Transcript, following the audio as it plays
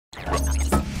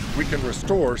we can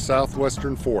restore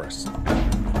southwestern forests.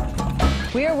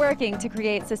 We are working to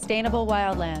create sustainable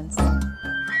wildlands.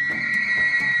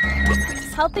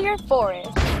 Healthier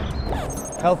forests.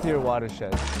 Healthier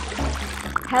watersheds.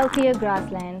 Healthier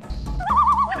grasslands.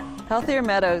 Healthier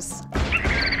meadows.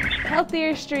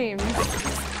 Healthier streams.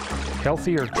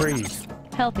 Healthier trees.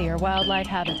 Healthier wildlife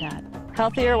habitat.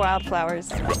 Healthier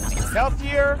wildflowers.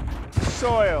 Healthier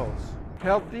soils.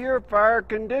 Healthier fire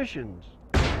conditions.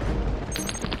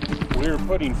 We're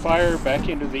putting fire back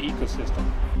into the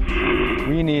ecosystem.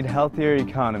 We need healthier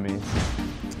economies.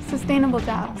 Sustainable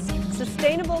jobs.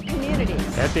 Sustainable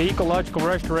communities. At the Ecological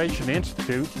Restoration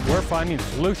Institute, we're finding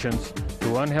solutions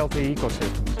to unhealthy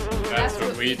ecosystems. That's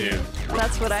what we do.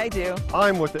 That's what I do.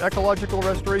 I'm with the Ecological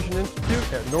Restoration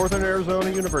Institute at Northern Arizona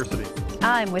University.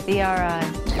 I'm with ERI.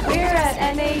 We're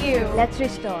at NAU. Let's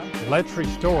restore. Let's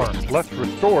restore. Let's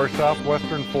restore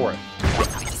southwestern forests.